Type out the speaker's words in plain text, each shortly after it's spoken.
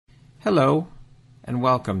Hello, and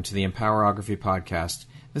welcome to the Empowerography Podcast.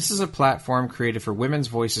 This is a platform created for women's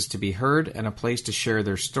voices to be heard and a place to share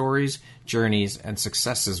their stories, journeys, and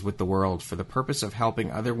successes with the world for the purpose of helping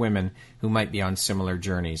other women who might be on similar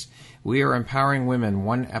journeys. We are empowering women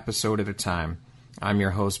one episode at a time. I'm your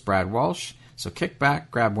host, Brad Walsh, so kick back,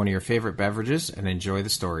 grab one of your favorite beverages, and enjoy the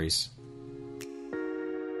stories.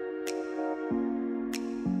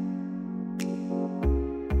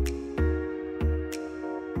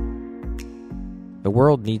 The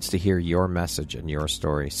world needs to hear your message and your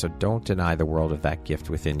story, so don't deny the world of that gift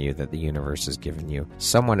within you that the universe has given you.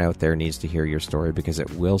 Someone out there needs to hear your story because it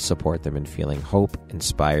will support them in feeling hope,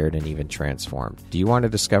 inspired, and even transformed. Do you want to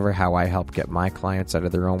discover how I help get my clients out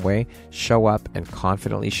of their own way, show up, and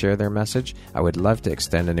confidently share their message? I would love to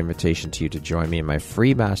extend an invitation to you to join me in my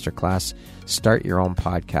free masterclass, Start Your Own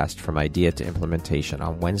Podcast from Idea to Implementation,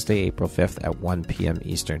 on Wednesday, April 5th at 1 p.m.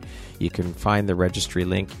 Eastern. You can find the registry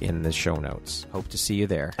link in the show notes. Hope to see you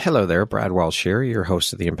there. Hello there, Brad Walsh here, your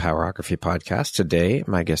host of the Empowerography Podcast. Today,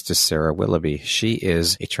 my guest is Sarah Willoughby. She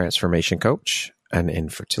is a transformation coach, an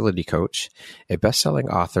infertility coach, a best-selling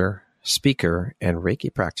author, speaker, and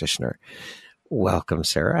Reiki practitioner. Welcome,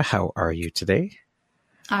 Sarah. How are you today?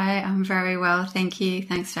 I am very well, thank you.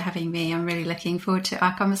 Thanks for having me. I'm really looking forward to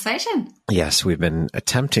our conversation. Yes, we've been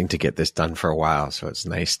attempting to get this done for a while, so it's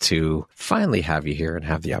nice to finally have you here and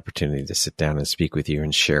have the opportunity to sit down and speak with you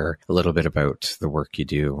and share a little bit about the work you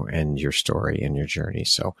do and your story and your journey.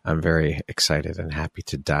 So I'm very excited and happy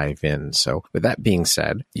to dive in. So with that being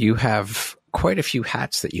said, you have quite a few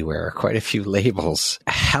hats that you wear, quite a few labels,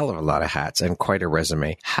 a hell of a lot of hats, and quite a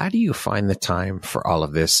resume. How do you find the time for all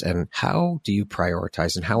of this, and how do you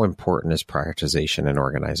prioritize, and how important is prioritization and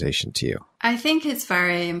organization to you? I think it's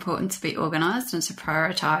very important to be organized and to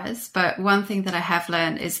prioritize. But one thing that I have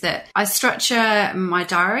learned is that I structure my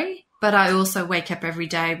diary, but I also wake up every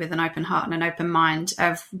day with an open heart and an open mind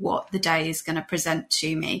of what the day is going to present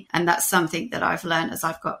to me. And that's something that I've learned as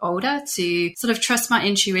I've got older, to sort of trust my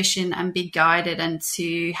intuition and be guided and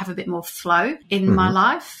to have a bit more flow in my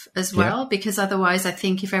life as well. Yeah. Because otherwise, I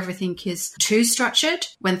think if everything is too structured,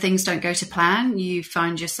 when things don't go to plan, you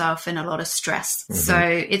find yourself in a lot of stress. So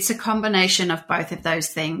it's a combination of both of those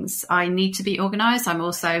things. I need to be organized. I'm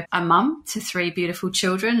also a mum to 3 beautiful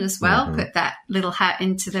children as well. Put that little hat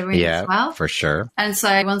into the ring. Yeah, well. For sure. And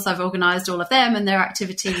so once I've organized all of them and their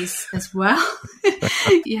activities as well,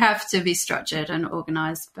 you have to be structured and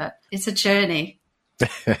organized, but it's a journey.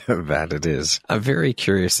 That it is. I'm very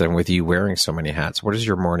curious then, with you wearing so many hats, what does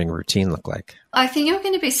your morning routine look like? I think you're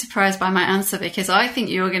going to be surprised by my answer, because I think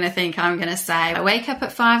you're going to think I'm going to say I wake up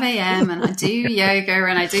at 5 a.m. and I do yoga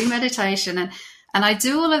and I do meditation and I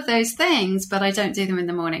do all of those things, but I don't do them in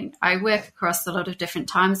the morning. I work across a lot of different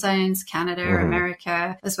time zones, Canada,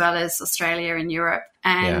 America, as well as Australia and Europe.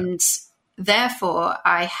 And therefore,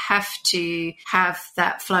 I have to have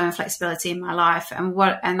that flow and flexibility in my life.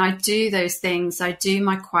 And I do those things. I do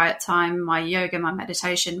my quiet time, my yoga, my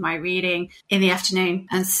meditation, my reading in the afternoon.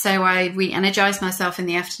 And so I re-energize myself in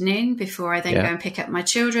the afternoon before I then go and pick up my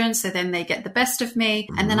children. So then they get the best of me.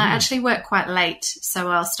 And then I actually work quite late. So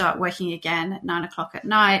I'll start working again at 9 o'clock at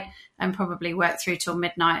night and probably work through till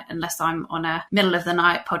midnight unless I'm on a middle of the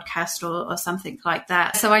night podcast or something like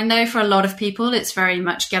that. So I know for a lot of people, it's very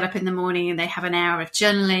much get up in the morning and they have an hour of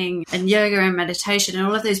journaling and yoga and meditation and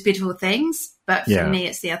all of those beautiful things. But for me,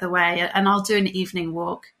 it's the other way. And I'll do an evening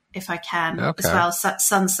walk if I can as well.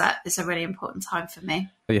 Sunset is a really important time for me.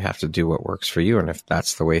 You have to do what works for you. And if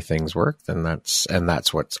that's the way things work, then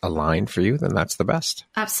that's what's aligned for you, then that's the best.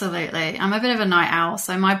 Absolutely. I'm a bit of a night owl.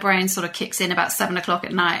 So my brain sort of kicks in about 7 o'clock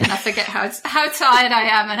at night and I forget how tired I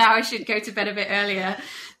am and how I should go to bed a bit earlier.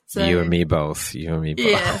 So, you and me both.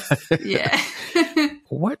 Yeah.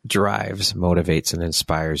 What drives, motivates, and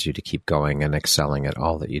inspires you to keep going and excelling at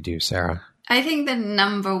all that you do, Sarah? I think the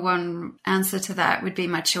number one answer to that would be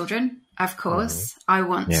my children. Of course, I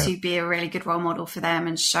want to be a really good role model for them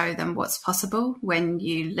and show them what's possible when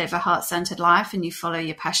you live a heart-centered life and you follow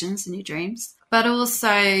your passions and your dreams. But also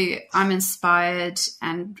I'm inspired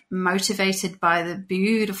and motivated by the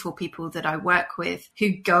beautiful people that I work with who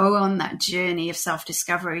go on that journey of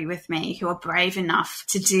self-discovery with me, who are brave enough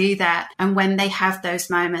to do that. And when they have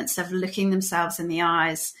those moments of looking themselves in the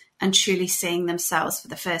eyes and truly seeing themselves for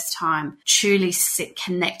the first time, truly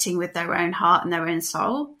connecting with their own heart and their own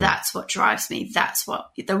soul, that's what drives me. That's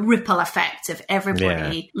what the ripple effect of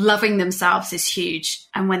everybody loving themselves is huge.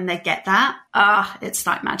 And when they get that, it's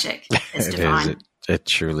like magic. It's divine. It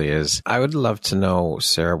truly is. I would love to know,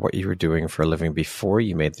 Sarah, what you were doing for a living before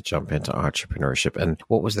you made the jump into entrepreneurship, and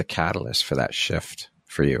what was the catalyst for that shift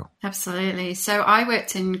for you? Absolutely. So I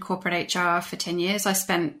worked in corporate HR for 10 years. I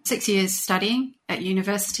spent 6 years studying at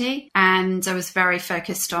university, and I was very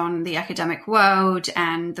focused on the academic world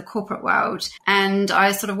and the corporate world. And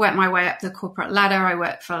I sort of worked my way up the corporate ladder. I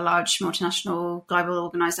worked for large multinational global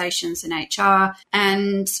organizations in HR,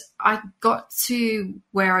 and I got to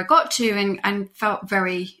where I got to and felt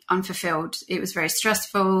very unfulfilled. It was very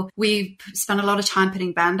stressful. We spent a lot of time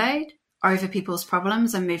putting Band-Aid over people's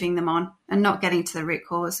problems and moving them on and not getting to the root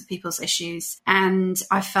cause of people's issues. And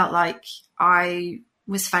I felt like I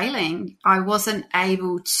was failing. I wasn't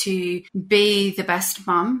able to be the best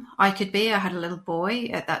mum I could be. I had a little boy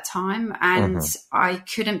at that time, and I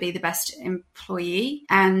couldn't be the best employee,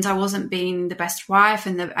 and I wasn't being the best wife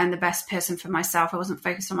and the best person for myself. I wasn't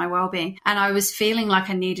focused on my well-being, and I was feeling like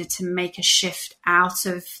I needed to make a shift out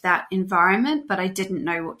of that environment, but I didn't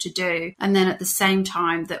know what to do. And then at the same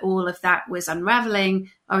time that all of that was unraveling,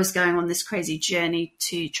 I was going on this crazy journey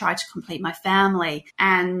to try to complete my family.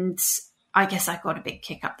 And I guess I got a big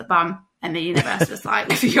kick up the bum, and the universe was like,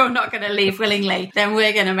 if you're not going to leave willingly, then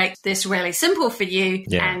we're going to make this really simple for you,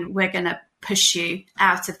 and we're going to push you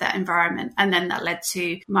out of that environment. And then that led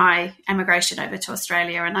to my emigration over to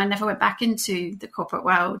Australia, and I never went back into the corporate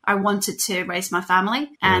world. I wanted to raise my family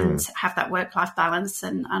and have that work-life balance,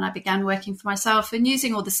 and I began working for myself and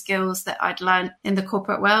using all the skills that I'd learned in the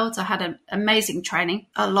corporate world. I had an amazing training,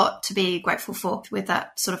 a lot to be grateful for with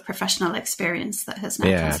that sort of professional experience that has now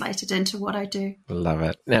translated into what I do. Love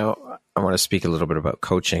it. Now, I want to speak a little bit about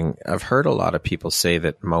coaching. I've heard a lot of people say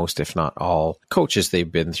that most, if not all, coaches,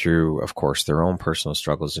 they've been through, of course, their own personal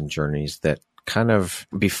struggles and journeys that kind of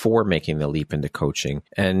before making the leap into coaching.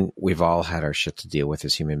 And we've all had our shit to deal with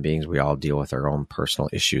as human beings. We all deal with our own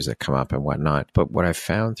personal issues that come up and whatnot. But what I've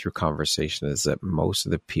found through conversation is that most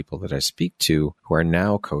of the people that I speak to who are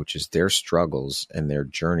now coaches, their struggles and their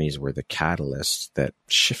journeys were the catalyst that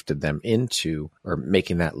shifted them into or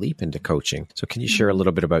making that leap into coaching. So can you share a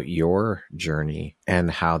little bit about your journey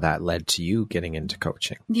and how that led to you getting into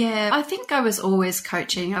coaching? Yeah, I think I was always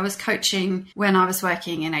coaching. I was coaching when I was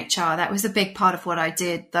working in HR. That was a big part of what I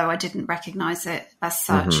did, though I didn't recognize it as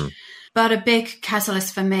such. But a big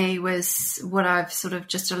catalyst for me was what I've sort of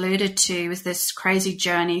just alluded to, was this crazy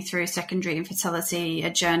journey through secondary infertility, a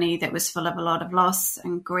journey that was full of a lot of loss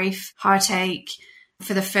and grief, heartache.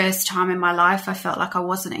 For the first time in my life, I felt like I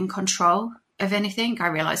wasn't in control of anything. I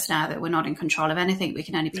realize now that we're not in control of anything. We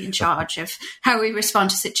can only be in charge of how we respond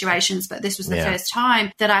to situations. But this was the first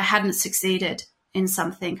time that I hadn't succeeded in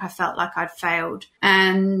something. I felt like I'd failed.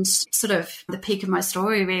 And sort of the peak of my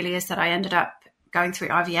story really is that I ended up going through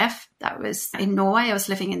IVF. That was in Norway. I was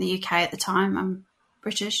living in the UK at the time. I'm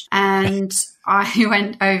British. And I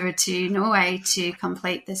went over to Norway to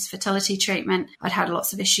complete this fertility treatment. I'd had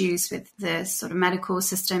lots of issues with the sort of medical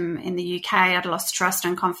system in the UK. I'd lost trust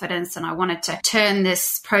and confidence, and I wanted to turn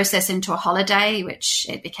this process into a holiday, which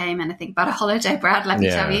it became anything but a holiday, Brad, let me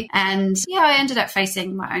tell you. And I ended up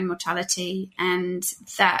facing my own mortality, and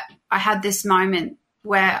that I had this moment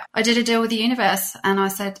where I did a deal with the universe, and I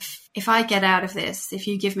said, if I get out of this, if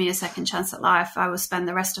you give me a second chance at life, I will spend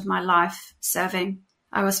the rest of my life serving.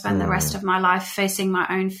 I will spend the rest of my life facing my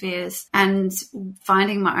own fears and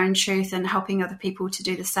finding my own truth and helping other people to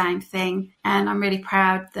do the same thing. And I'm really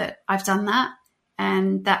proud that I've done that.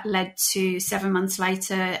 And that led to 7 months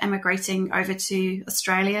later emigrating over to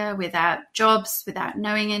Australia without jobs, without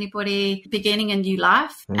knowing anybody, beginning a new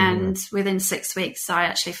life. And within 6 weeks, I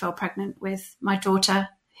actually fell pregnant with my daughter,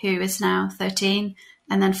 who is now 13.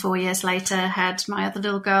 And then 4 years later, had my other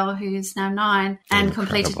little girl, who's now 9, and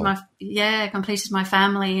completed my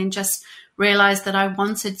family, and just realized that I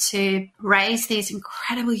wanted to raise these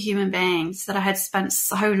incredible human beings that I had spent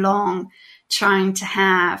so long trying to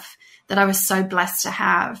have, that I was so blessed to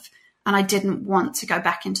have. And I didn't want to go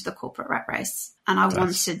back into the corporate rat race. And I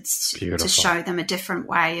wanted to show them a different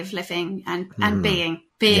way of living and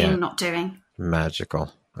being, not doing.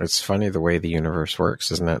 Magical. It's funny the way the universe works,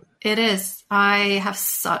 isn't it? It is. I have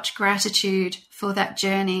such gratitude for that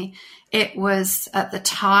journey. It was, at the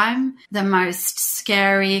time, the most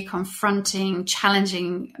scary, confronting,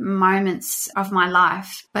 challenging moments of my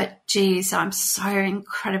life. But geez, I'm so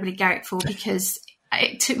incredibly grateful, because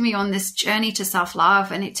it took me on this journey to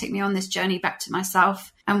self-love, and it took me on this journey back to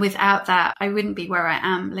myself. And without that, I wouldn't be where I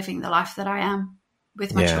am, living the life that I am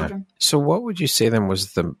with my children. So what would you say then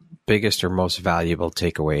was the biggest or most valuable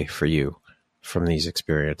takeaway for you from these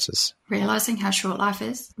experiences? Realizing how short life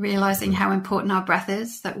is, realizing how important our breath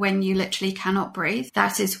is, that when you literally cannot breathe,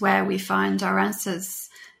 that is where we find our answers.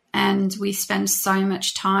 And we spend so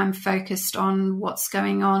much time focused on what's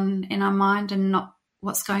going on in our mind and not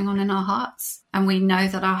what's going on in our hearts. And we know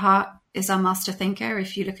that our heart is our master thinker.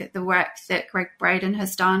 If you look at the work that Greg Braden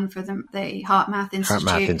has done for the Heart Math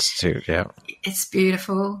Institute. Yeah. It's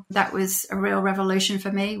beautiful. That was a real revolution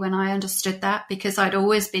for me when I understood that, because I'd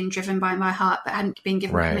always been driven by my heart, but hadn't been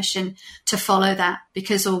given permission to follow that,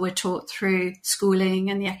 because all we're taught through schooling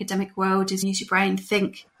and the academic world is use your brain,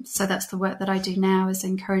 think. So that's the work that I do now, is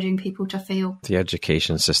encouraging people to feel. The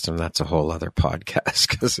education system, that's a whole other podcast,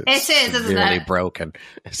 because it's isn't it? Broken.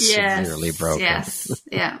 It's severely broken. Yes,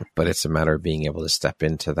 yeah. But it's a matter of being able to step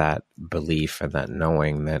into that belief and that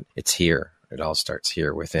knowing that it's here. It all starts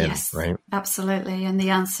here within, right? Absolutely. And the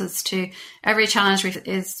answers to every challenge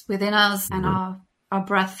is within us, and our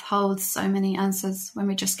breath holds so many answers when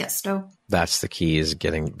we just get still. That's the key, is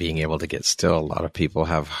being able to get still. A lot of people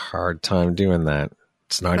have a hard time doing that.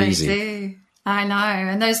 It's not easy. They do. I know.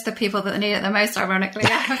 And those are the people that need it the most, ironically.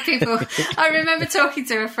 I remember talking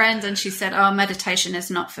to a friend and she said, meditation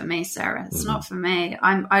is not for me, Sarah. It's not for me.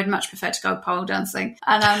 I'd much prefer to go pole dancing.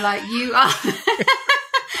 And I'm like, you are...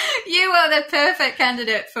 You are the perfect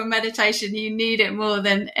candidate for meditation. You need it more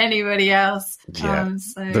than anybody else. Yeah,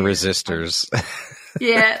 the resistors.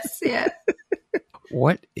 Yes, yeah.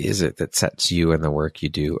 What is it that sets you and the work you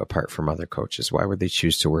do apart from other coaches? Why would they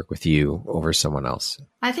choose to work with you over someone else?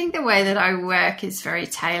 I think the way that I work is very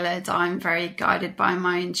tailored. I'm very guided by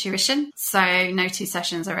my intuition. So no two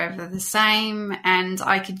sessions are ever the same. And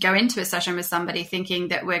I could go into a session with somebody thinking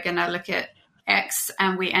that we're going to look at X,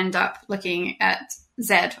 and we end up looking at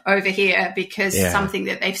Z over here, because something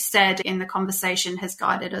that they've said in the conversation has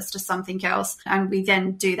guided us to something else. And we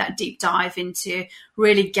then do that deep dive into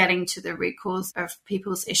really getting to the root cause of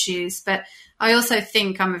people's issues. But I also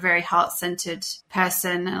think I'm a very heart-centered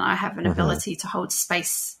person, and I have an ability to hold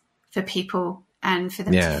space for people and for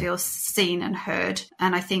them to feel seen and heard.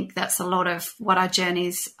 And I think that's a lot of what our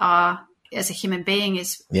journeys are as a human being,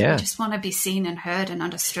 is we just want to be seen and heard and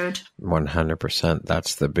understood. 100%.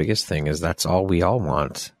 That's the biggest thing, is that's all we all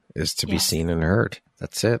want, is to be seen and heard.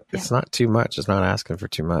 That's it. Yeah. It's not too much. It's not asking for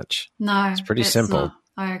too much. No, it's pretty simple. Not.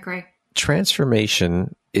 I agree.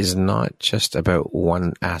 Transformation is not just about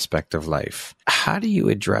one aspect of life. How do you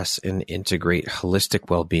address and integrate holistic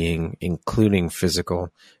well-being, including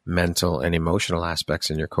physical, mental, and emotional aspects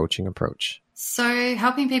in your coaching approach? So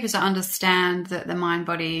helping people to understand that the mind,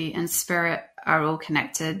 body, and spirit are all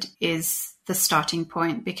connected is the starting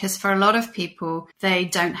point, because for a lot of people, they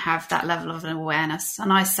don't have that level of awareness.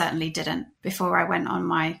 And I certainly didn't. Before I went on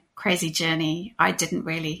my crazy journey, I didn't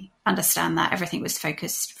really understand that. Everything was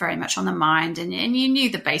focused very much on the mind, and you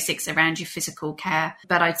knew the basics around your physical care,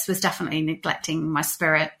 but I was definitely neglecting my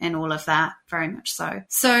spirit in all of that, very much so.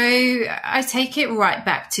 So I take it right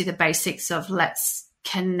back to the basics of let's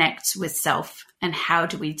connect with self. And how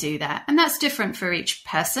do we do that? And that's different for each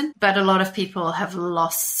person, but a lot of people have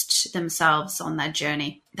lost themselves on their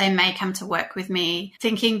journey. They may come to work with me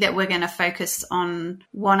thinking that we're going to focus on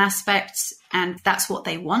one aspect, and that's what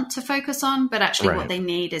they want to focus on, but actually what they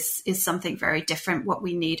need is something very different. What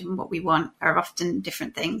we need and what we want are often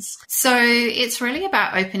different things. So it's really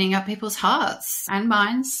about opening up people's hearts and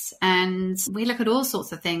minds. And we look at all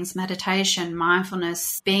sorts of things: meditation,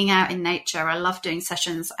 mindfulness, being out in nature. I love doing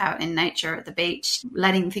sessions out in nature at the beach,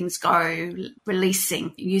 letting things go,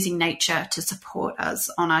 releasing, using nature to support us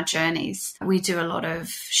on our journeys. We do a lot of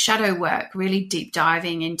shadow work, really deep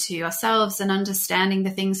diving into ourselves and understanding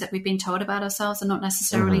the things that we've been told about ourselves are not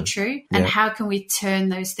necessarily true. And how can we turn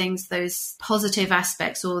those things, those positive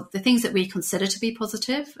aspects, or the things that we consider to be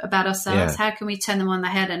positive about ourselves, how can we turn them on the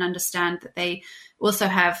head and understand that they also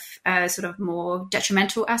have a sort of more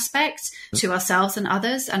detrimental aspect to ourselves and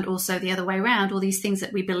others, and also the other way around, all these things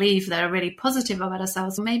that we believe that are really positive about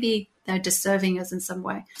ourselves, maybe they're disserving us in some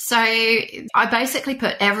way. So I basically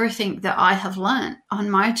put everything that I have learned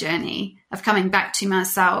on my journey of coming back to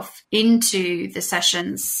myself into the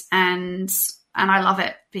sessions, and I love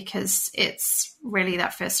it, because it's really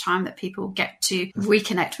that first time that people get to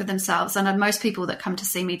reconnect with themselves. And most people that come to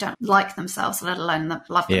see me don't like themselves, let alone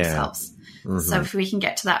love themselves. So if we can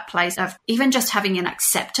get to that place of even just having an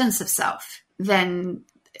acceptance of self, then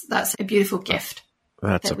that's a beautiful gift.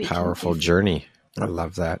 That's a powerful journey. I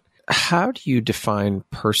love that. How do you define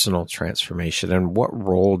personal transformation, and what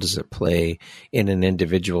role does it play in an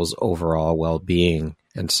individual's overall well-being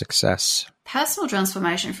and success? Personal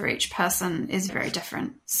transformation for each person is very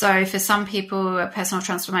different. So for some people, a personal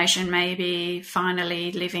transformation may be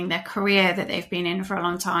finally leaving their career that they've been in for a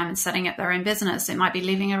long time and setting up their own business. It might be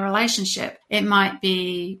leaving a relationship. It might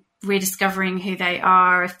be rediscovering who they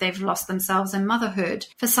are if they've lost themselves in motherhood.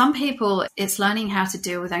 For some people, it's learning how to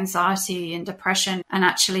deal with anxiety and depression, and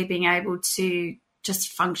actually being able to just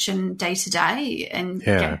function day to day and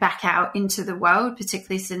get back out into the world,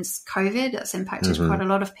 particularly since COVID. That's impacted quite a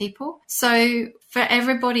lot of people. So for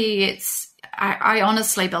everybody, I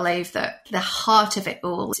honestly believe that the heart of it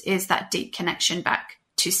all is that deep connection back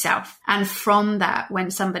to self. And from that,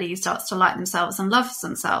 when somebody starts to like themselves and love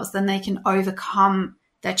themselves, then they can overcome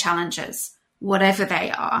their challenges, whatever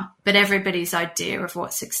they are. But everybody's idea of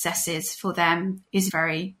what success is for them is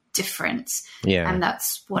very different. Yeah. And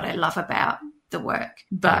that's what I love about the work.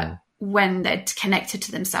 But when they're connected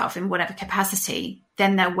to themselves in whatever capacity,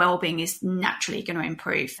 then their well-being is naturally going to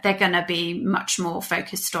improve. They're going to be much more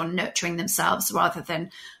focused on nurturing themselves rather than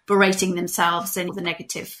berating themselves and the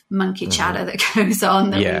negative monkey chatter that goes on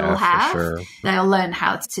that we all have. Sure. They'll learn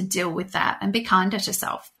how to deal with that and be kinder to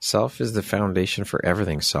self. Self is the foundation for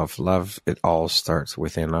everything. Self-love, it all starts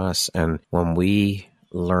within us. And when we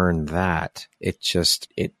learn that, it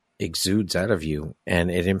exudes out of you and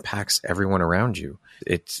it impacts everyone around you.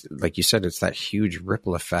 It's like you said, it's that huge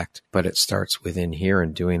ripple effect, but it starts within here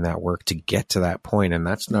and doing that work to get to that point. And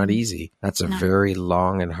that's not easy. That's a very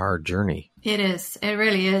long and hard journey. It is. It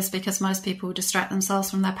really is, because most people distract themselves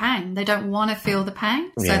from their pain. They don't want to feel the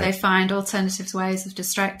pain. So they find alternative ways of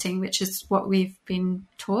distracting, which is what we've been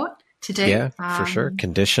taught to do. Yeah, for sure.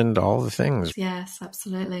 Conditioned, all the things. Yes,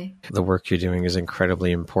 absolutely. The work you're doing is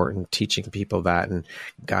incredibly important, teaching people that and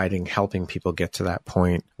guiding, helping people get to that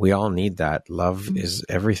point. We all need that. Love is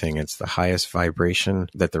everything. It's the highest vibration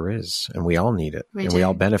that there is, and we all need it. We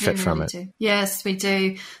all benefit from it. Yes, we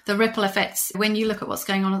do. The ripple effects, when you look at what's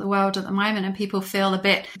going on in the world at the moment and people feel a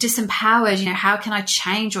bit disempowered, how can I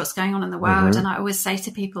change what's going on in the world? And I always say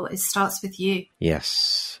to people, it starts with you.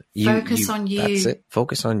 Yes. Focus on you. That's it.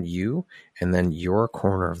 Focus on you. And then your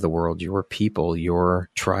corner of the world, your people, your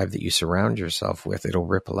tribe that you surround yourself with, it'll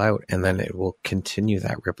ripple out and then it will continue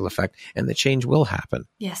that ripple effect and the change will happen.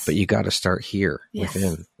 Yes. But you got to start here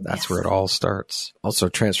within. That's where it all starts. Also,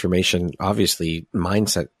 transformation, obviously,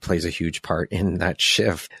 mindset plays a huge part in that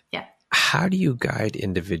shift. Yeah. How do you guide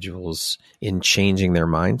individuals in changing their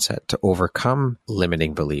mindset to overcome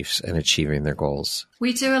limiting beliefs and achieving their goals?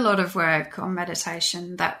 We do a lot of work on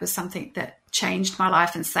meditation. That was something that changed my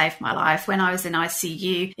life and saved my life. When I was in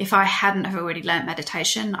ICU, if I hadn't have already learned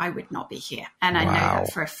meditation, I would not be here. And I know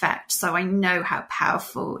that for a fact. So I know how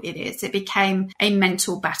powerful it is. It became a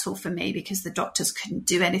mental battle for me because the doctors couldn't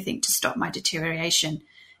do anything to stop my deterioration.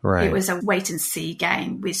 Right. It was a wait and see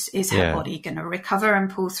game. Is her body going to recover and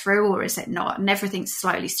pull through, or is it not? And everything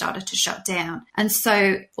slowly started to shut down. And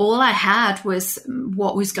so all I had was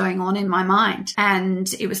what was going on in my mind.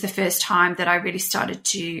 And it was the first time that I really started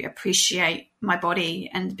to appreciate my body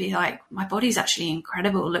and be like, my body's actually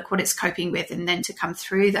incredible. Look what it's coping with. And then to come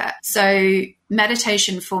through that. So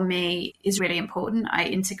meditation for me is really important. I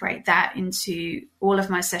integrate that into all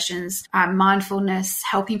of my sessions. Mindfulness,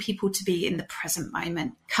 helping people to be in the present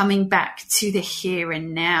moment, coming back to the here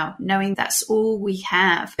and now, knowing that's all we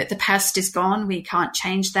have. But the past is gone. We can't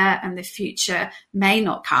change that. And the future may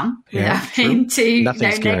not come without being too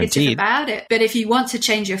negative about it. But if you want to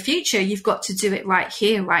change your future, you've got to do it right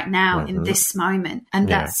here, right now, in this moment. And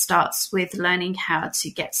that starts with learning how to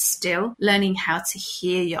get still, learning how to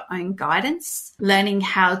hear your own guidance, learning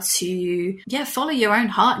how to follow your own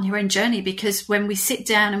heart and your own journey. Because when we sit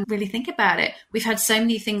down and really think about it, we've had so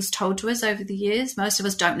many things told to us over the years. Most of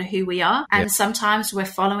us don't know who we are. And sometimes we're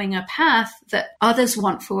following a path that others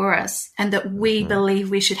want for us and that we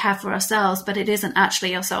believe we should have for ourselves, but it isn't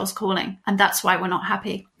actually our soul's calling. And that's why we're not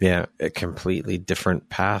happy. Yeah, a completely different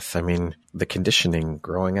path. I mean, the conditioning,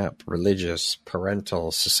 growing up, religious,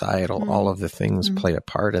 parental, societal, all of the things play a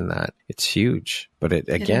part in that. It's huge. But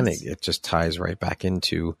it just ties right back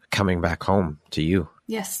into coming back home to you.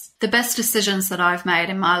 Yes. The best decisions that I've made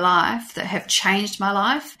in my life that have changed my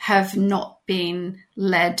life have not been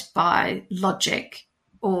led by logic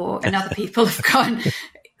or other people have gone,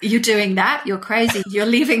 you're doing that, you're crazy, you're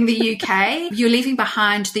leaving the UK, you're leaving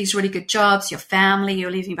behind these really good jobs, your family,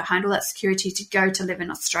 you're leaving behind all that security to go to live in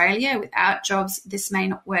Australia without jobs. This may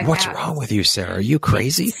not work What's out. What's wrong with you, Sarah? Are you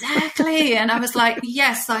crazy? Exactly. And I was like,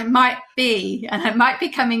 yes, I might be. And I might be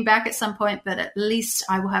coming back at some point, but at least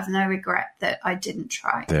I will have no regret that I didn't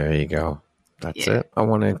try. There you go. That's it. I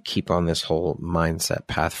want to keep on this whole mindset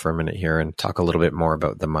path for a minute here and talk a little bit more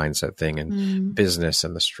about the mindset thing and business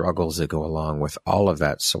and the struggles that go along with all of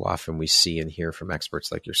that. So often we see and hear from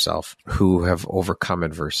experts like yourself who have overcome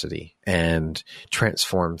adversity and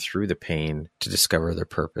transformed through the pain to discover their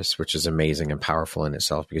purpose, which is amazing and powerful in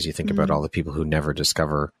itself because you think about all the people who never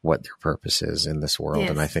discover what their purpose is in this world.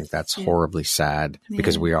 And I think that's horribly sad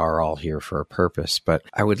because we are all here for a purpose. But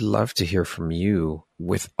I would love to hear from you.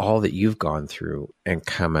 with all that you've gone through and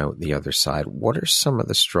come out the other side, what are some of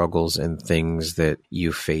the struggles and things that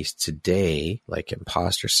you face today, like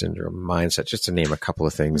imposter syndrome, mindset, just to name a couple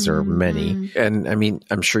of things? There are many. And I mean,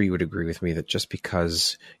 I'm sure you would agree with me that just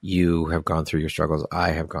because you have gone through your struggles,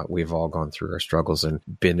 we've all gone through our struggles and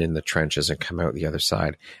been in the trenches and come out the other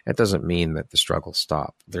side. That doesn't mean that the struggles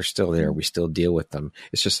stop. They're still there. We still deal with them.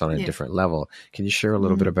 It's just on a different level. Can you share a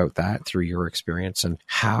little bit about that through your experience and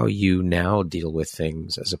how you now deal with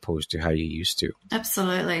things as opposed to how you used to?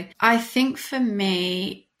 Absolutely. I think for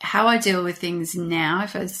me, how I deal with things now,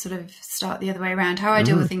 if I sort of start the other way around, how I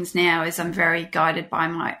deal with things now is I'm very guided by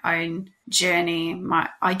my own journey.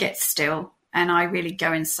 I get still and I really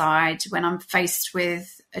go inside when I'm faced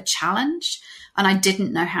with a challenge, and I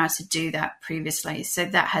didn't know how to do that previously. So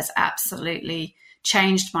that has absolutely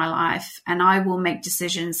changed my life, and I will make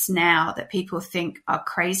decisions now that people think are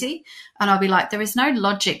crazy, and I'll be like, there is no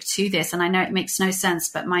logic to this, and I know it makes no sense,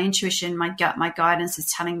 but my intuition, my gut, my guidance is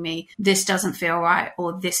telling me this doesn't feel right,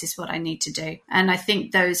 or this is what I need to do. And I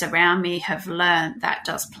think those around me have learned that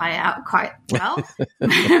does play out quite well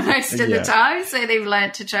most of the time, so they've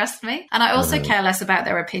learned to trust me. And I also care less about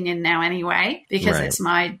their opinion now anyway, because it's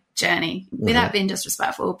my journey, without being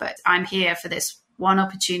disrespectful, but I'm here for this one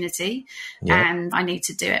opportunity and I need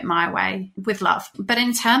to do it my way with love. But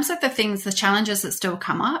in terms of the challenges that still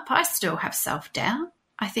come up, I still have self-doubt.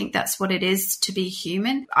 I think that's what it is to be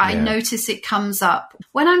human. I notice it comes up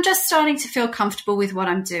when I'm just starting to feel comfortable with what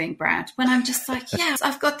I'm doing, Brad. When I'm just like, yeah,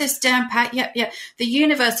 I've got this down pat. Yeah. The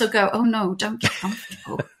universe will go, oh no, don't get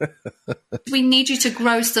comfortable. We need you to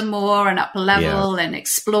grow some more and up level and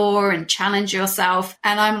explore and challenge yourself.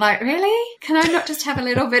 And I'm like, really? Can I not just have a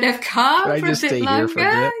little bit of calm for a bit longer?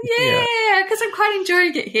 Yeah, because I'm quite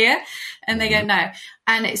enjoying it here. And they go, no.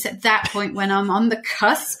 And it's at that point when I'm on the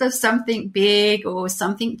cusp of something big or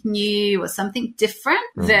something new or something different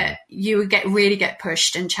that you really get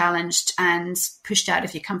pushed and challenged and pushed out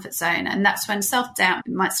of your comfort zone. And that's when self-doubt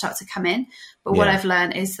might start to come in. But what I've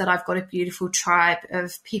learned is that I've got a beautiful tribe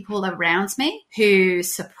of people around me who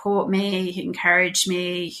support me, who encourage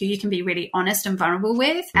me, who you can be really honest and vulnerable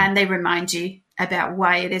with. And they remind you about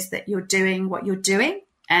why it is that you're doing what you're doing.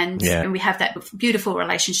 And we have that beautiful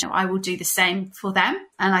relationship. I will do the same for them.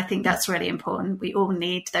 And I think that's really important. We all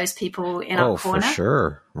need those people in our corner. Oh, for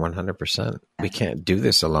sure. 100%. We can't do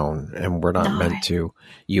this alone, and we're not meant to.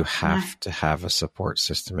 You have to have a support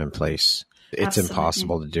system in place. It's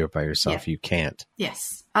impossible to do it by yourself. You can't.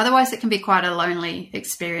 Yes. Otherwise, it can be quite a lonely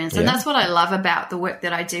experience. And that's what I love about the work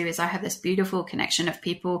that I do is I have this beautiful connection of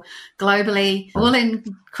people globally, all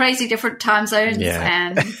in crazy different time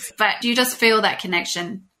zones. But you just feel that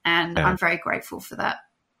connection. And I'm very grateful for that.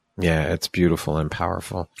 Yeah, it's beautiful and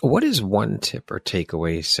powerful. What is one tip or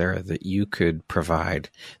takeaway, Sarah, that you could provide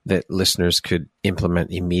that listeners could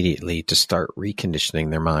implement immediately to start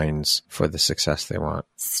reconditioning their minds for the success they want?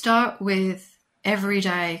 Start with every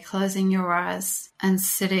day closing your eyes and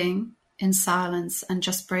sitting in silence and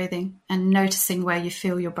just breathing and noticing where you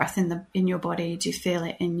feel your breath in your body. Do you feel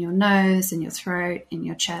it in your nose, in your throat, in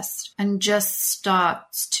your chest? And just start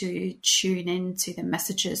to tune into the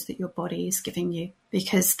messages that your body is giving you,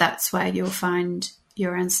 because that's where you'll find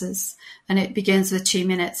your answers. And it begins with 2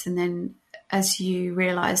 minutes, and then as you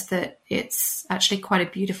realize that it's actually quite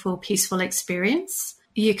a beautiful, peaceful experience,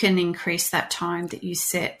 you can increase that time that you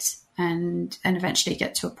sit and eventually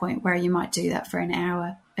get to a point where you might do that for an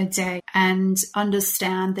hour a day, and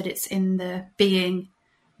understand that it's in the being,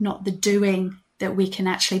 not the doing, that we can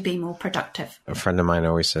actually be more productive. A friend of mine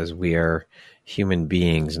always says we are human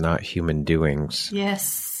beings, not human doings.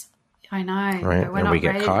 Yes, I know. Right? And we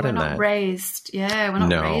get caught in that. We're not raised. Yeah, we're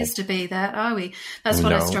not raised to be that, are we? That's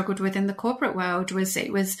what I struggled with in the corporate world.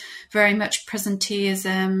 It was very much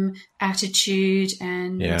presenteeism, attitude,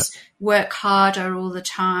 and work harder all the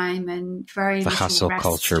time, and very the hustle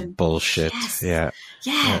culture bullshit. Yes.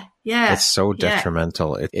 Yeah. It's so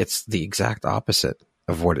detrimental. It's the exact opposite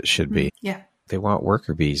of what it should be. Yeah. They want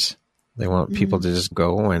worker bees. They want people to just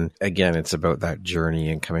go. And again, it's about that journey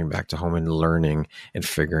and coming back to home and learning and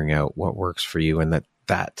figuring out what works for you. And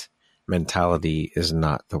that mentality is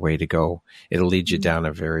not the way to go. It'll lead you down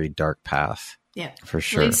a very dark path. Yeah, for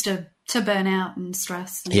sure. It leads to burnout and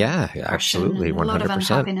stress. And absolutely. 100%. A lot of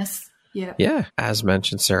unhappiness. Yeah. As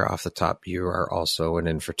mentioned, Sarah, off the top, you are also an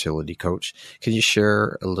infertility coach. Can you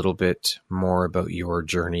share a little bit more about your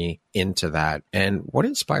journey into that, and what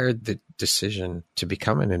inspired the decision to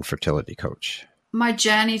become an infertility coach? My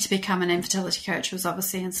journey to become an infertility coach was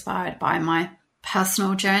obviously inspired by my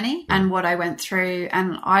personal journey and what I went through.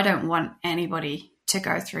 And I don't want anybody to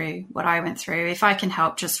go through what I went through. If I can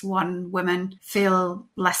help just one woman feel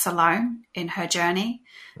less alone in her journey,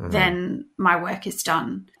 then my work is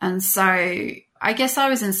done. And so I guess I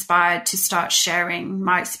was inspired to start sharing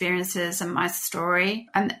my experiences and my story.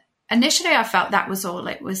 And initially I felt that was all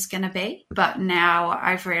it was going to be. But now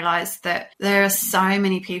I've realized that there are so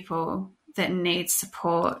many people that need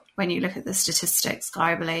support when you look at the statistics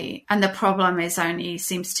globally. And the problem is only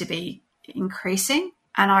seems to be increasing.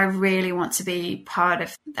 And I really want to be part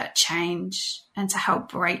of that change and to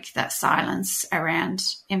help break that silence around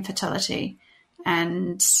infertility,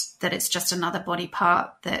 and that it's just another body part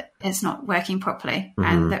that is not working properly,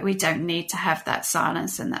 and that we don't need to have that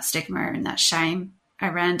silence and that stigma and that shame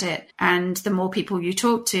around it. And the more people you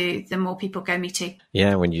talk to, the more people go, me too.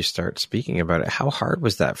 Yeah, when you start speaking about it, how hard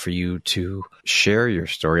was that for you to share your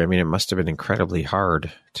story? I mean, it must have been incredibly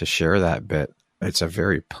hard to share that bit. It's a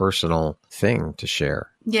very personal thing to share.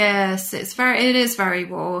 Yes, it is very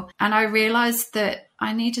raw. And I realized that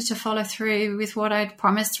I needed to follow through with what I'd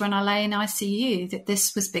promised when I lay in ICU, that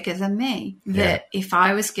this was bigger than me, that if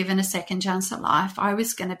I was given a second chance at life, I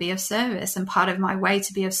was going to be of service. And part of my way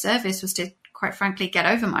to be of service was to, quite frankly, get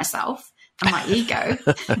over myself and my ego,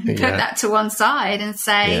 put that to one side and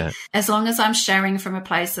say, as long as I'm sharing from a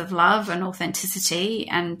place of love and authenticity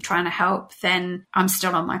and trying to help, then I'm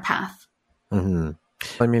still on my path.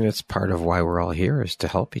 I mean, it's part of why we're all here, is to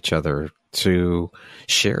help each other, to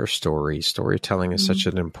share stories. Storytelling is such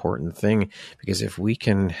an important thing, because if we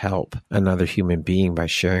can help another human being by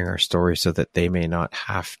sharing our story so that they may not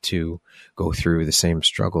have to go through the same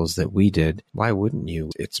struggles that we did, why wouldn't you?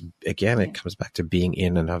 It's, again, it comes back to being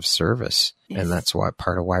in and of service. And that's why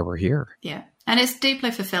part of why we're here. Yeah. And it's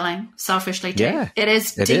deeply fulfilling, selfishly too. Yeah, it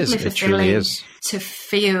is deeply fulfilling is. To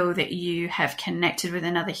feel that you have connected with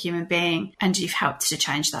another human being and you've helped to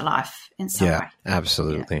change their life in some way.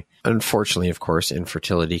 Absolutely. Yeah. Unfortunately, of course,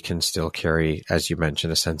 infertility can still carry, as you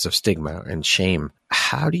mentioned, a sense of stigma and shame.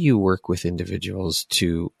 How do you work with individuals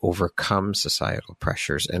to overcome societal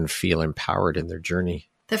pressures and feel empowered in their journey?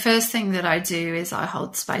 The first thing that I do is I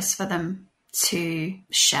hold space for them to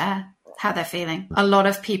share how they're feeling. A lot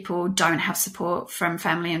of people don't have support from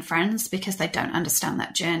family and friends because they don't understand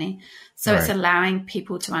that journey. So it's allowing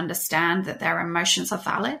people to understand that their emotions are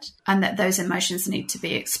valid and that those emotions need to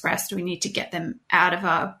be expressed. We need to get them out of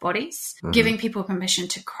our bodies. Giving people permission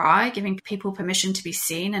to cry, giving people permission to be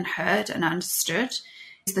seen and heard and understood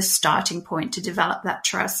is the starting point to develop that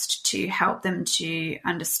trust, to help them to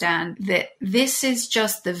understand that this is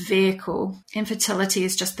just the vehicle. Infertility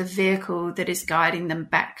is just the vehicle that is guiding them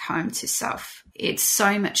back home to self. It's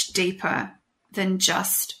so much deeper than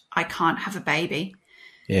just, I can't have a baby.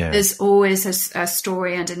 Yeah. There's always a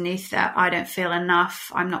story underneath that. I don't feel enough.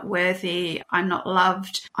 I'm not worthy. I'm not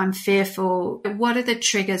loved. I'm fearful. What are the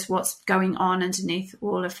triggers? What's going on underneath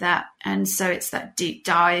all of that? And so it's that deep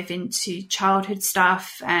dive into childhood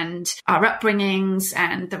stuff and our upbringings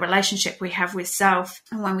and the relationship we have with self.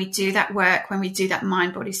 And when we do that work, when we do that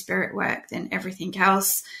mind, body, spirit work, then everything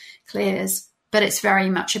else clears. But it's very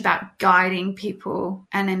much about guiding people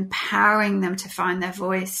and empowering them to find their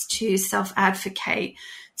voice, to self-advocate,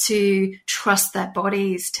 to trust their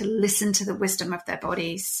bodies, to listen to the wisdom of their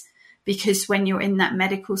bodies. Because when you're in that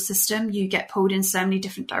medical system, you get pulled in so many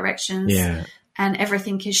different directions and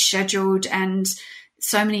everything is scheduled and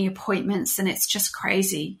so many appointments, and it's just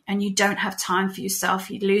crazy. And you don't have time for yourself.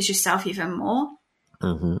 You lose yourself even more.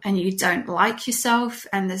 And you don't like yourself,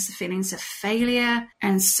 and there's the feelings of failure.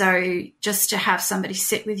 And so just to have somebody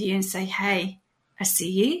sit with you and say, hey, I see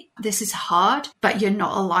you. This is hard, but you're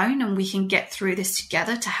not alone, and we can get through this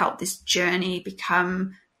together to help this journey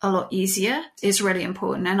become a lot easier is really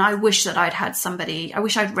important. And I wish that I'd had somebody, I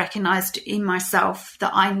wish I'd recognized in myself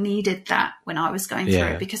that I needed that when I was going through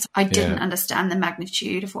it, because I didn't understand the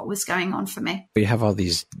magnitude of what was going on for me. You have all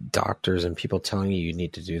these doctors and people telling you, you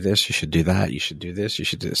need to do this, you should do that, you should do this, you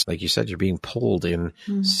should do this. Like you said, you're being pulled in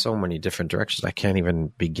so many different directions. I can't even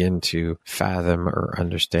begin to fathom or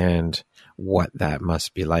understand what that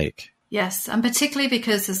must be like. Yes, and particularly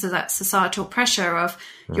because there's that societal pressure of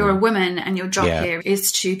you're a woman and your job here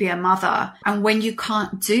is to be a mother. And when you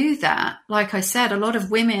can't do that, like I said, a lot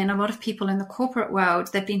of women, a lot of people in the corporate world,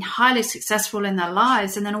 they've been highly successful in their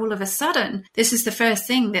lives. And then all of a sudden, this is the first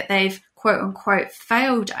thing that they've quote unquote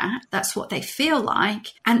failed at. That's what they feel like.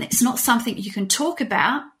 And it's not something you can talk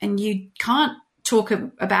about, and you can't talk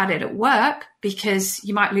about it at work because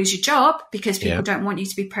you might lose your job because people don't want you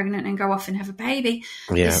to be pregnant and go off and have a baby.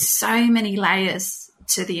 There's so many layers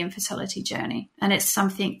to the infertility journey, and it's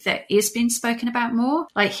something that is being spoken about more.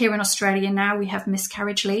 Like here in Australia now, we have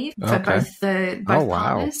miscarriage leave for both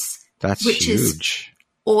partners. That's which huge.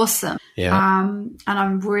 awesome. Yeah. And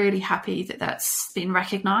I'm really happy that that's been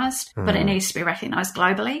recognized, but it needs to be recognized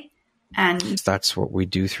globally. And that's what we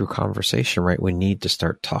do through conversation, right? We need to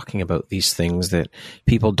start talking about these things that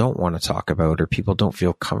people don't want to talk about or people don't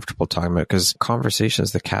feel comfortable talking about, because conversation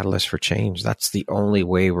is the catalyst for change. That's the only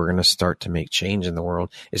way we're going to start to make change in the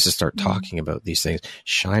world, is to start talking about these things,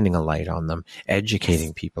 shining a light on them,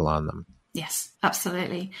 educating people on them. Yes,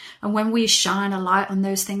 absolutely. And when we shine a light on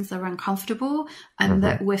those things that are uncomfortable and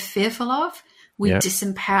that we're fearful of, we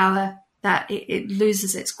disempower that. It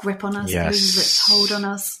loses its grip on us, it loses its hold on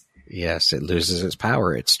us. Yes, it loses its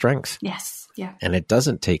power, its strength. Yes, yeah. And it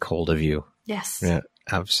doesn't take hold of you. Yes. Yeah,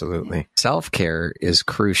 absolutely. Yeah. Self-care is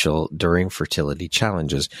crucial during fertility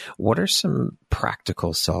challenges. What are some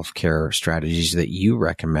practical self-care strategies that you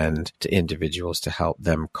recommend to individuals to help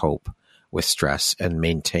them cope with stress and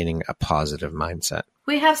maintaining a positive mindset?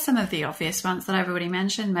 We have some of the obvious ones that I've already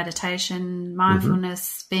mentioned: meditation,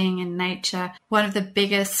 mindfulness, being in nature. One of the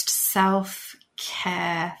biggest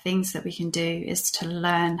self-care things that we can do is to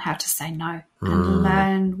learn how to say no and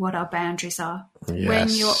learn what our boundaries are. Yes. When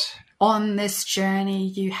you're on this journey,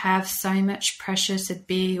 you have so much pressure to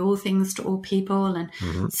be all things to all people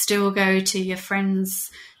and still go to your friend's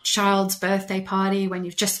child's birthday party when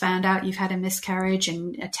you've just found out you've had a miscarriage,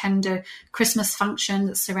 and attend a Christmas function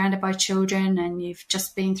that's surrounded by children, and you've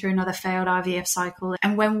just been through another failed IVF cycle.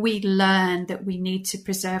 And when we learn that we need to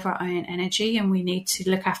preserve our own energy and we need to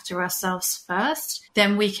look after ourselves first,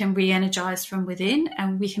 then we can re-energize from within,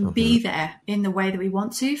 and we can be there in the way that we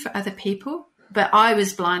want to for other people. But I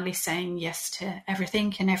was blindly saying yes to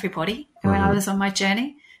everything and everybody when I was on my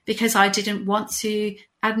journey, because I didn't want to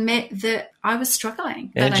admit that I was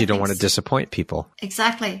struggling. And you don't want to disappoint people.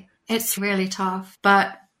 Exactly. It's really tough.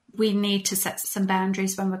 But we need to set some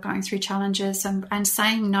boundaries when we're going through challenges. And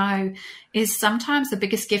saying no is sometimes the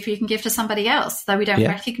biggest gift you can give to somebody else, though we don't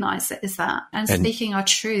recognize it as that. And speaking our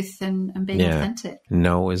truth and being authentic.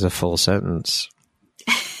 No is a full sentence.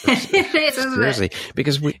 It is, seriously,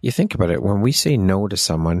 because you think about it, when we say no to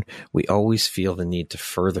someone, we always feel the need to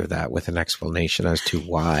further that with an explanation as to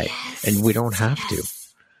why, and we don't have to.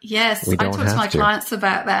 Yes, I talk to my clients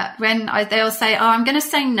about that. When they'll say, "Oh, I'm going to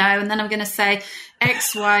say no," and then I'm going to say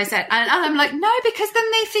X, Y, Z, and I'm like, "No," because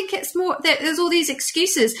then they think it's more. There's all these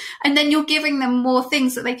excuses, and then you're giving them more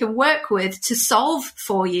things that they can work with to solve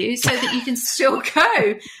for you, so that you can still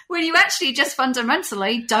go when you actually just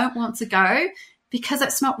fundamentally don't want to go, because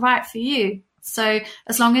it's not right for you. So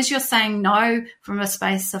as long as you're saying no from a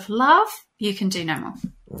space of love, you can do no more.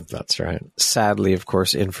 That's right. Sadly, of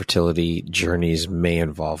course, infertility journeys may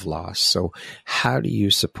involve loss. So how do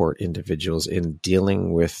you support individuals in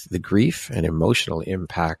dealing with the grief and emotional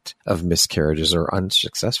impact of miscarriages or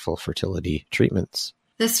unsuccessful fertility treatments?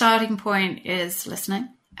 The starting point is listening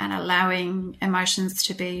and allowing emotions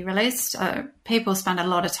to be released. People spend a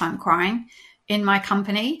lot of time crying in my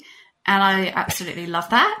company, and I absolutely love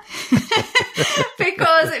that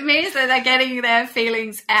because it means that they're getting their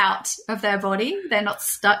feelings out of their body. They're not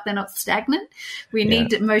stuck. They're not stagnant. We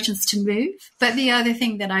need emotions to move. But the other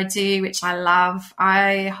thing that I do, which I love,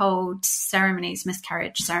 I hold ceremonies,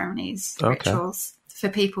 miscarriage ceremonies, rituals for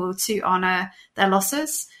people to honor their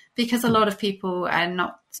losses, because a lot of people are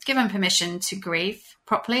not given permission to grieve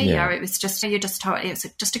properly. You know, it was just, you're just told it was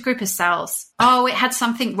just a group of cells. Oh, it had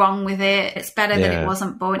something wrong with it. It's better that it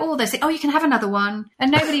wasn't born. Or they say, oh, you can have another one.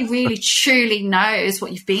 And nobody really truly knows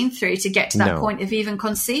what you've been through to get to that point of even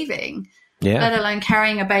conceiving, let alone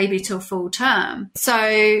carrying a baby till full term. So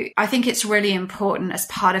I think it's really important as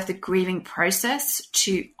part of the grieving process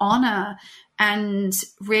to honor and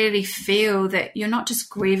really feel that you're not just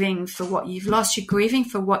grieving for what you've lost, you're grieving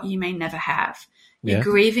for what you may never have. You're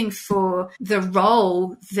grieving for the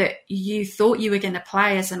role that you thought you were going to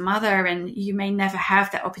play as a mother, and you may never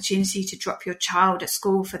have that opportunity to drop your child at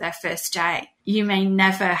school for their first day. You may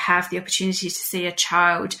never have the opportunity to see a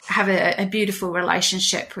child have a beautiful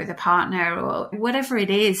relationship with a partner, or whatever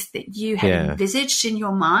it is that you had envisaged in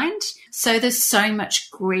your mind. So there's so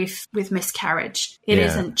much grief with miscarriage. It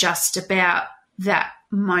isn't just about that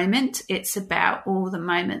moment. It's about all the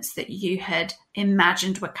moments that you had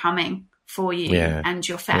imagined were coming for you and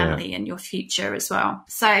your family and your future as well.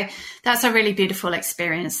 So that's a really beautiful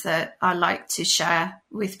experience that I like to share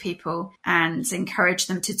with people and encourage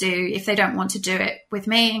them to do. If they don't want to do it with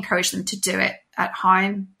me, encourage them to do it at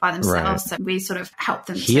home by themselves. So we sort of help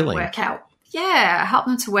them to work out. Yeah, help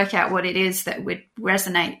them to work out what it is that would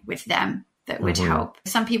resonate with them that would help.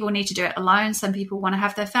 Some people need to do it alone. Some people want to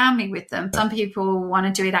have their family with them. Some people want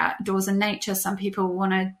to do it outdoors in nature. Some people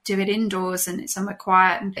want to do it indoors and it's somewhere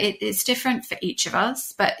quiet. And it's different for each of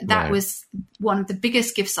us. But that was one of the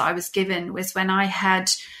biggest gifts I was given, was when I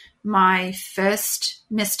had my first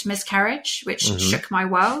miscarriage, which shook my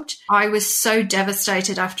world. I was so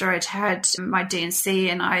devastated after I'd had my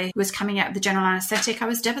D&C and I was coming out of the general anesthetic. I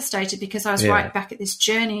was devastated because I was right back at this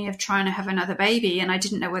journey of trying to have another baby and I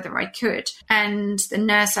didn't know whether I could. And the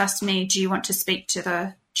nurse asked me, do you want to speak to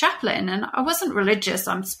the chaplain? And I wasn't religious.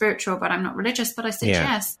 I'm spiritual, but I'm not religious. But I said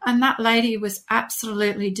yes. And that lady was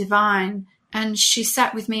absolutely divine. And she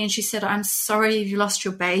sat with me and she said, I'm sorry you lost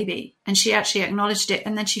your baby. And she actually acknowledged it.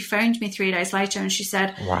 And then she phoned me 3 days later and she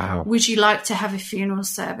said, wow, would you like to have a funeral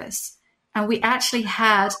service? And we actually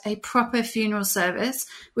had a proper funeral service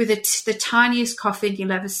with the tiniest coffin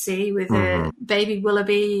you'll ever see, with a baby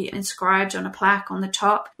Willoughby inscribed on a plaque on the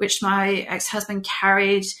top, which my ex-husband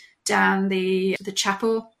carried down the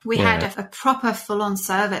chapel. We had a proper full-on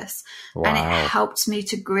service. And it helped me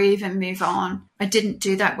to grieve and move on. I didn't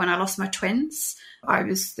do that when I lost my twins. There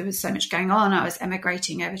was so much going on. I was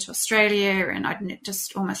emigrating over to Australia and I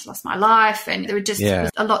just almost lost my life, and there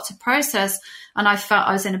was a lot to process, and I felt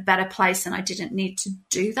I was in a better place and I didn't need to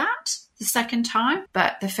do that the second time.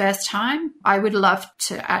 But the first time, I would love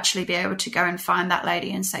to actually be able to go and find that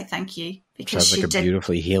lady and say thank you, because sounds like a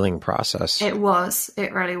beautifully healing process. It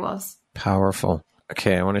really was powerful.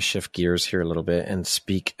 Okay, I want to shift gears here a little bit and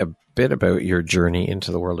speak a bit about your journey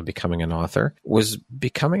into the world of becoming an author. Was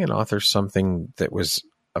becoming an author something that was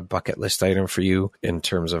a bucket list item for you in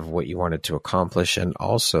terms of what you wanted to accomplish? And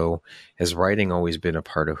also, has writing always been a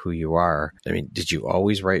part of who you are? I mean, did you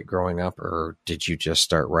always write growing up, or did you just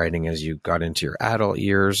start writing as you got into your adult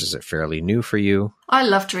years? Is it fairly new for you? I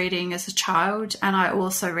loved reading as a child, and I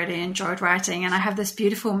also really enjoyed writing. And I have this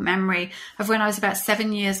beautiful memory of when I was about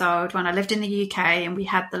 7 years old, when I lived in the UK and we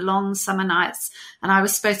had the long summer nights and I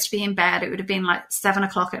was supposed to be in bed. It would have been like 7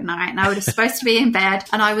 o'clock at night and I was supposed to be in bed,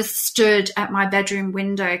 and I was stood at my bedroom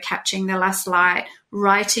window catching the last light,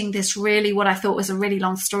 writing this what I thought was a really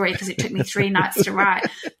long story, because it took me 3 nights to write,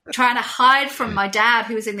 trying to hide from my dad,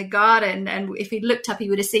 who was in the garden. And if he looked up, he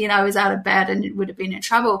would have seen I was out of bed and it would have been in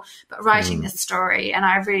trouble, but writing this story. And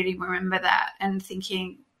I really remember that and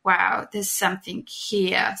thinking, wow, there's something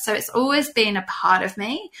here. So it's always been a part of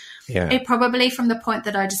me. It probably from the point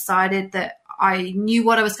that I decided that I knew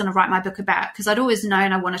what I was going to write my book about, because I'd always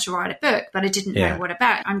known I wanted to write a book, but I didn't know what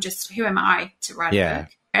about. Who am I to write a book?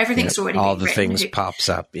 Everything's already all been the written. Things pops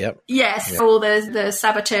up. Yes, all the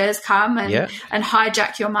saboteurs come and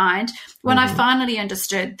hijack your mind. When I finally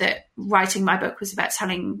understood that writing my book was about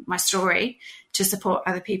telling my story to support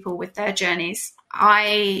other people with their journeys,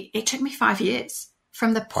 it took me 5 years.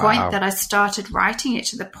 From the point that I started writing it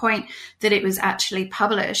to the point that it was actually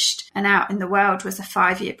published and out in the world was a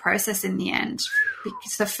 5-year process in the end.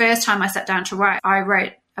 Because the first time I sat down to write, I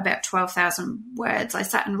wrote about 12,000 words. I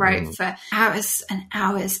sat and wrote for hours and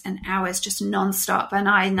hours and hours, just nonstop. And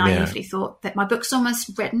I naively thought that my book's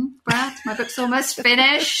almost written, Brad. My book's almost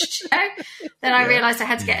finished. Then I realized I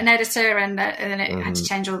had to get an editor, and then it had to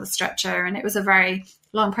change all the structure. And it was a very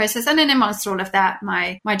long process. And then amongst all of that,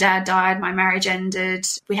 my dad died, my marriage ended,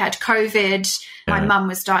 we had COVID, my mum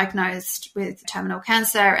was diagnosed with terminal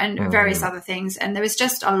cancer and various other things. And there was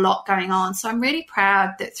just a lot going on. So I'm really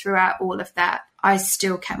proud that throughout all of that, I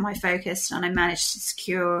still kept my focus, and I managed to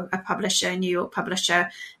secure a New York publisher,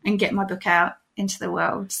 and get my book out into the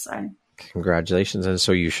world. So congratulations. And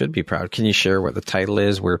so you should be proud. Can you share what the title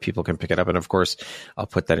is, where people can pick it up? And of course, I'll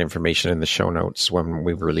put that information in the show notes when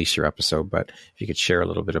we release your episode. But if you could share a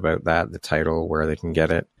little bit about that, the title, where they can get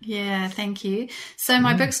it. Yeah, thank you. So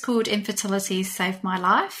my book's called Infertility Saved My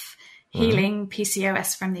Life, Healing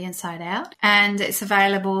PCOS from the Inside Out. And it's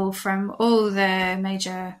available from all the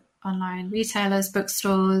major online retailers,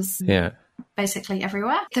 bookstores, basically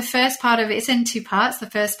everywhere. The first part of it's in 2 parts. The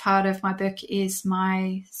first part of my book is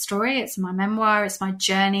my story. It's my memoir. It's my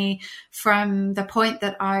journey from the point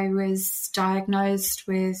that I was diagnosed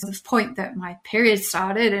with, the point that my period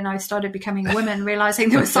started and I started becoming a woman, realizing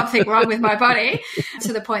there was something wrong with my body,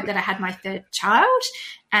 to the point that I had my 3rd child.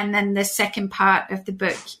 And then the second part of the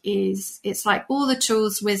book it's like all the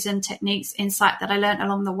tools, wisdom, techniques, insight that I learned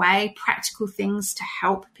along the way, practical things to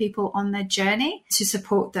help people on their journey, to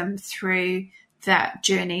support them through that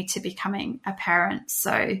journey to becoming a parent.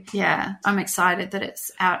 So yeah, I'm excited that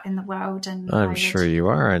it's out in the world. And I'm sure you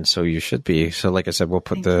are. And so you should be. So like I said, we'll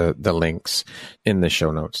put the links in the show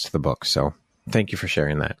notes to the book. So thank you for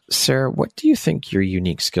sharing that. Sarah, what do you think your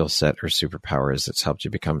unique skill set or superpower is that's helped you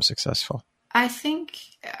become successful? I think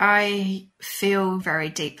I feel very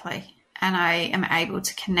deeply, and I am able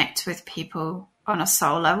to connect with people on a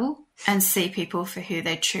soul level and see people for who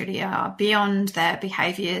they truly are, beyond their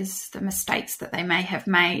behaviors, the mistakes that they may have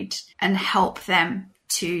made, and help them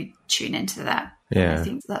to tune into that. Yeah. I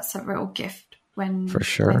think that's a real gift when, For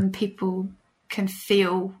sure. when people can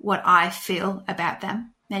feel what I feel about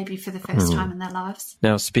them, maybe for the first time in their lives.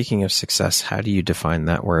 Now, speaking of success, how do you define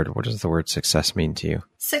that word? What does the word success mean to you?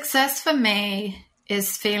 Success for me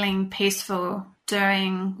is feeling peaceful,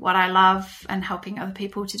 doing what I love and helping other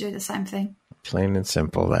people to do the same thing. Plain and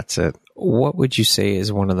simple. That's it. What would you say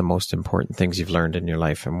is one of the most important things you've learned in your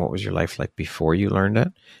life? And what was your life like before you learned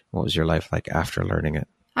it? What was your life like after learning it?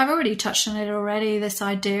 I've already touched on it already. This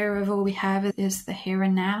idea of all we have is the here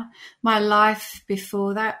and now. My life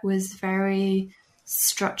before that was very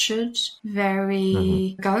structured,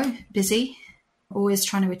 very busy, always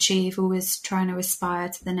trying to achieve, always trying to aspire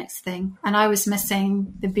to the next thing. And I was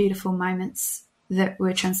missing the beautiful moments that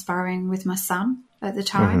were transpiring with my son at the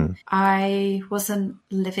time. I wasn't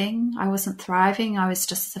living, I wasn't thriving, I was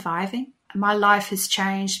just surviving. My life has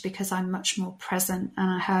changed because I'm much more present, and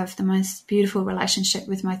I have the most beautiful relationship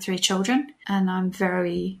with my 3 children, and I'm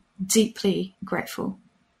very deeply grateful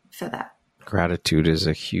for that. Gratitude is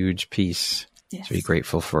a huge piece. Yes. To be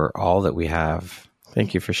grateful for all that we have.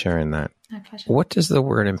 Thank you for sharing that. My pleasure. What does the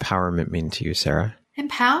word empowerment mean to you, Sarah?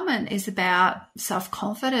 Empowerment is about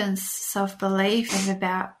self-confidence, self-belief, and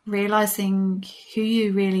about realizing who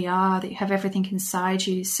you really are, that you have everything inside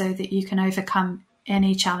you so that you can overcome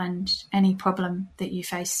any challenge, any problem that you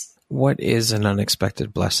face. What is an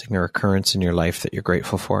unexpected blessing or occurrence in your life that you're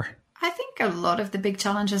grateful for? I think a lot of the big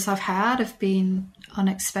challenges I've had have been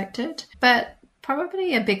unexpected, but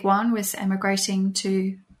probably a big one was emigrating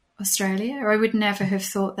to Australia. I would never have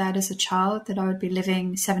thought that as a child, that I would be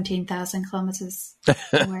living 17,000 kilometres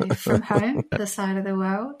away from home, the side of the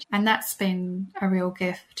world. And that's been a real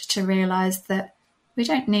gift to realise that we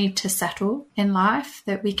don't need to settle in life,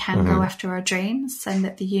 that we can go after our dreams, and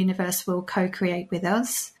that the universe will co-create with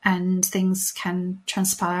us, and things can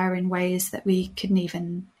transpire in ways that we couldn't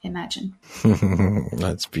even imagine.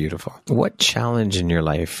 That's beautiful. What challenge in your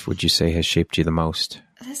life would you say has shaped you the most?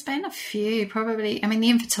 There's been a few, probably. I mean,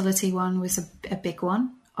 the infertility one was a big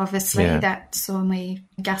one. Obviously, that saw me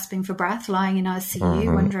gasping for breath, lying in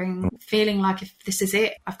ICU, wondering, feeling like, if this is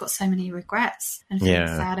it, I've got so many regrets, and feeling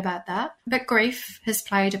sad about that. But grief has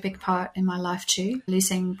played a big part in my life too,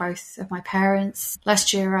 losing both of my parents.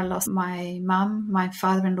 Last year, I lost my mum, my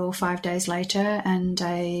father-in-law 5 days later, and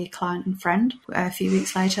a client and friend a few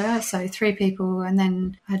weeks later. So 3 people, and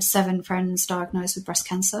then I had 7 friends diagnosed with breast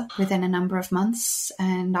cancer within a number of months.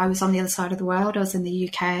 And I was on the other side of the world. I was in the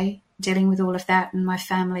UK, dealing with all of that, and my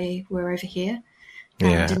family were over here.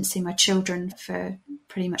 I didn't see my children for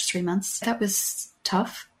pretty much 3 months. That was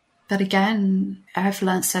tough. But again, I've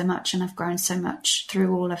learned so much, and I've grown so much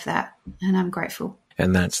through all of that, and I'm grateful.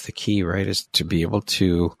 And that's the key, right? Is to be able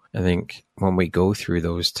to, I think, when we go through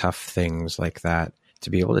those tough things like that, to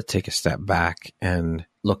be able to take a step back and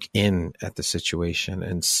look in at the situation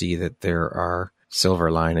and see that there are silver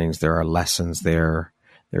linings, there are lessons there.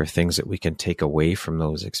 There are things that we can take away from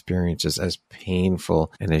those experiences, as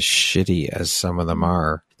painful and as shitty as some of them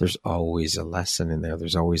are. There's always a lesson in there.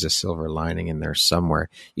 There's always a silver lining in there somewhere.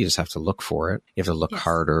 You just have to look for it. You have to look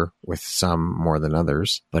harder with some more than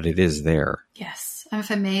others, but it is there. Yes. And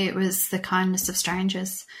for me, it was the kindness of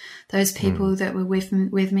strangers. Those people that were with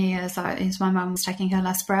me as my mum was taking her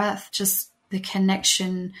last breath, just the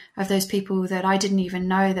connection of those people that I didn't even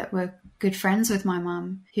know that were good friends with my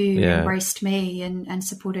mum, who embraced me and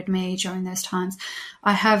supported me during those times.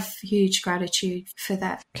 I have huge gratitude for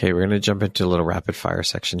that. Okay, we're going to jump into a little rapid fire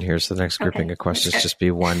section here. So the next grouping of questions just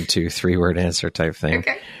be 1, 2, 3 word answer type thing.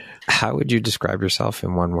 Okay. How would you describe yourself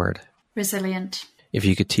in one word? Resilient. If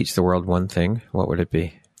you could teach the world one thing, what would it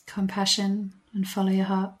be? Compassion and follow your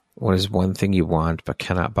heart. What is one thing you want but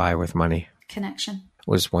cannot buy with money? Connection.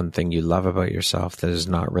 What is one thing you love about yourself that is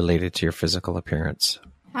not related to your physical appearance?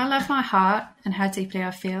 I love my heart and how deeply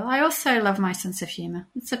I feel. I also love my sense of humour.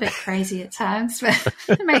 It's a bit crazy at times, but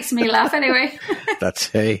it makes me laugh anyway.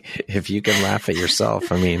 Hey, if you can laugh at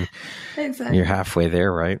yourself, I mean, exactly. You're halfway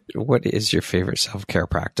there, right? What is your favorite self-care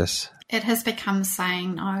practice? It has become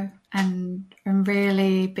saying no, and I'm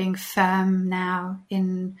really being firm now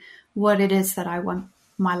in what it is that I want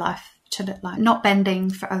my life to look like. Not bending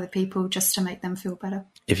for other people just to make them feel better.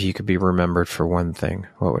 If you could be remembered for one thing,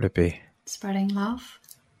 what would it be? Spreading love.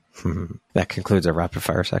 That concludes our rapid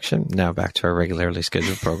fire section. Now back to our regularly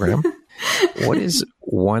scheduled program. What is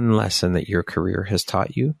one lesson that your career has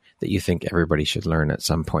taught you that you think everybody should learn at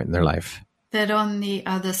some point in their life? that on the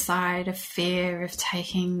other side of fear of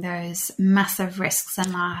taking those massive risks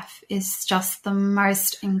in life is just the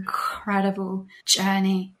most incredible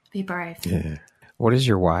journey. Be brave. Yeah. What is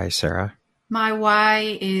your why, Sarah? My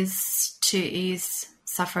why is to ease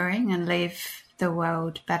suffering and leave the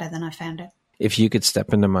world better than I found it. If you could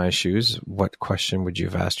step into my shoes, what question would you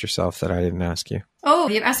have asked yourself that I didn't ask you? Oh,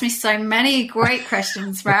 you've asked me so many great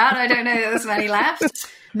questions, Brad. I don't know that there's many left.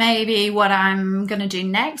 Maybe what I'm going to do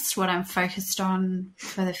next, what I'm focused on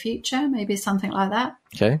for the future, maybe something like that.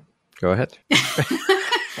 Okay, go ahead.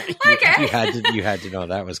 Okay. You had to know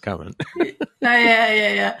that was coming.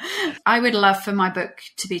 Yeah. I would love for my book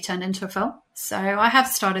to be turned into a film. So I have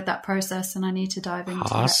started that process and I need to dive into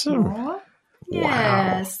it more.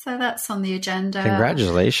 Yeah, wow. So that's on the agenda.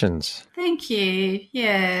 Congratulations. Thank you.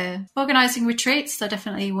 Yeah. Organising retreats. I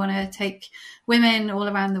definitely want to take women all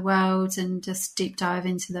around the world and just deep dive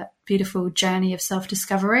into that beautiful journey of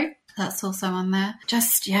self-discovery. That's also on there.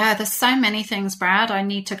 Just, there's so many things, Brad. I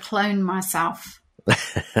need to clone myself.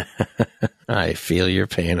 I feel your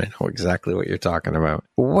pain. I know exactly what you're talking about.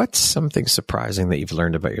 What's something surprising that you've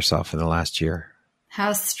learned about yourself in the last year?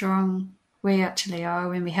 How strong we actually are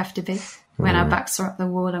when we have to be. When our backs are up the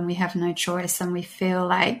wall and we have no choice and we feel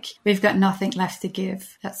like we've got nothing left to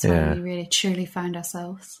give. That's when we really truly find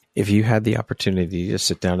ourselves. If you had the opportunity to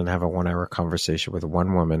sit down and have a 1-hour conversation with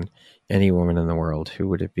one woman, any woman in the world, who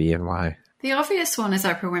would it be and why? The obvious one is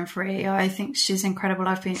Oprah Winfrey. I think she's incredible.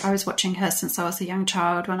 I was watching her since I was a young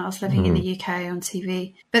child when I was living in the UK on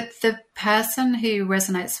TV. But the person who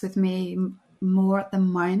resonates with me more at the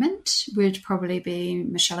moment would probably be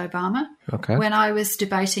Michelle Obama. Okay. When I was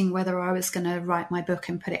debating whether I was going to write my book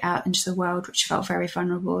and put it out into the world, which felt very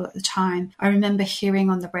vulnerable at the time, I remember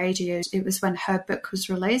hearing on the radio, it was when her book was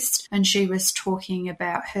released, and she was talking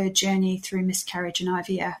about her journey through miscarriage and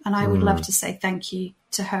IVF. And I would love to say thank you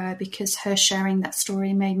to her, because her sharing that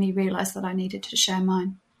story made me realize that I needed to share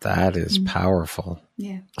mine. That is powerful.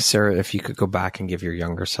 Yeah. Sarah, if you could go back and give your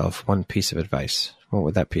younger self one piece of advice, what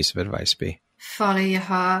would that piece of advice be? Follow your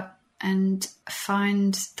heart and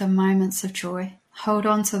find the moments of joy. Hold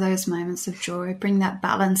on to those moments of joy. Bring that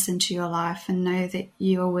balance into your life and know that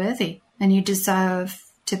you are worthy and you deserve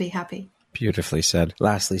to be happy. Beautifully said.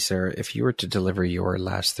 Lastly, Sarah, if you were to deliver your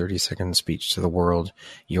last 30-second speech to the world,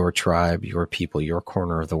 your tribe, your people, your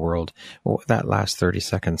corner of the world, what would that last 30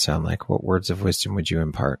 seconds sound like? What words of wisdom would you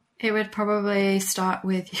impart? It would probably start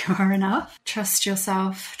with you are enough. Trust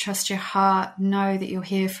yourself, trust your heart, know that you're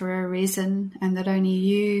here for a reason and that only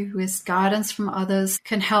you, with guidance from others,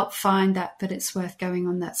 can help find that, but it's worth going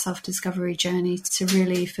on that self-discovery journey to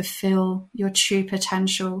really fulfill your true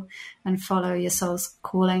potential and follow your soul's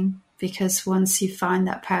calling. Because once you find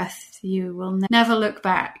that path, you will never look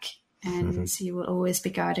back and you will always be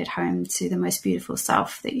guided home to the most beautiful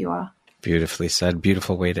self that you are. Beautifully said.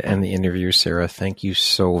 Beautiful way to end the interview, Sarah. Thank you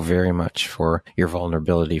so very much for your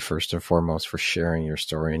vulnerability, first and foremost, for sharing your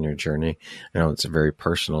story and your journey. I know it's a very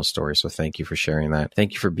personal story, so thank you for sharing that.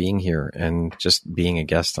 Thank you for being here and just being a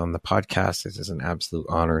guest on the podcast. It is an absolute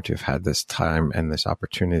honor to have had this time and this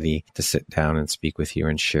opportunity to sit down and speak with you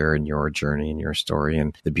and share in your journey and your story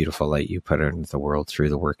and the beautiful light you put out into the world through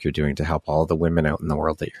the work you're doing to help all the women out in the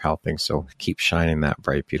world that you're helping. So keep shining that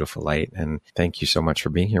bright, beautiful light. And thank you so much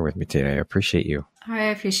for being here with me today. I appreciate you. I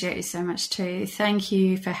appreciate you so much too. Thank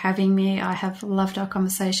you for having me. I have loved our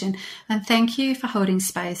conversation. And thank you for holding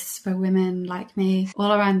space for women like me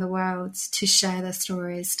all around the world to share their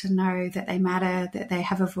stories, to know that they matter, that they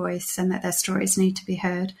have a voice and that their stories need to be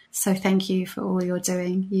heard. So thank you for all you're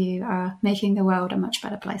doing. You are making the world a much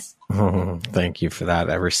better place. Thank you for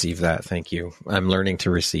that. I receive that. Thank you. I'm learning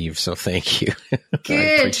to receive, so thank you. Good. I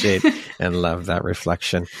appreciate and love that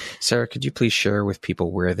reflection. Sarah, could you please share with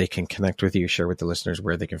people where they can connect with you, share with the listeners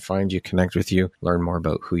where they can find you, connect with you, learn more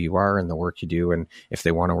about who you are and the work you do, and if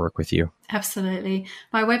they want to work with you? Absolutely.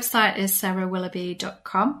 My website is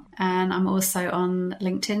sarahwilloughby.com, and I'm also on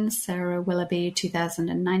LinkedIn, Sarah Willoughby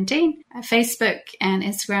 2019, Facebook and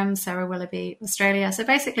Instagram, Sarah Willoughby Australia. So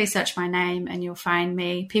basically search my name and you'll find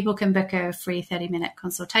me. People can book a free 30-minute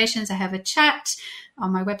consultation to have a chat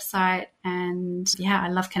on my website. And I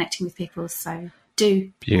love connecting with people. So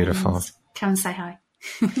do. Beautiful. Come and say hi.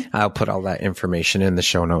 I'll put all that information in the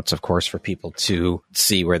show notes, of course, for people to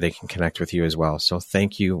see where they can connect with you as well. So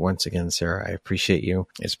thank you once again, Sarah. I appreciate you.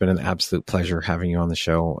 It's been an absolute pleasure having you on the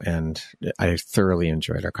show, and I thoroughly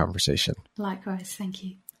enjoyed our conversation. Likewise. Thank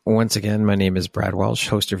you. Once again, my name is Brad Welsh,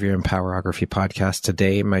 host of your Empowerography podcast.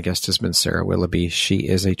 Today, my guest has been Sarah Willoughby. She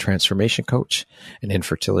is a transformation coach, an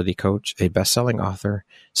infertility coach, a best-selling author,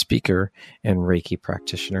 speaker, and Reiki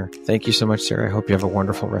practitioner. Thank you so much, Sarah. I hope you have a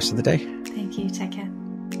wonderful rest of the day. Thank you. Take care.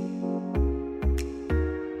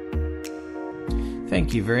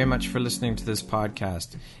 Thank you very much for listening to this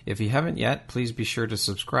podcast. If you haven't yet, please be sure to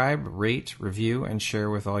subscribe, rate, review, and share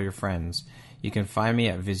with all your friends. You can find me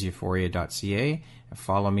at viseuphoria.ca, and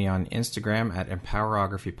follow me on Instagram at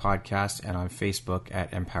Empowerography Podcast and on Facebook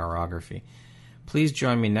at Empowerography. Please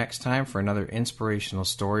join me next time for another inspirational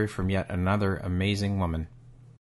story from yet another amazing woman.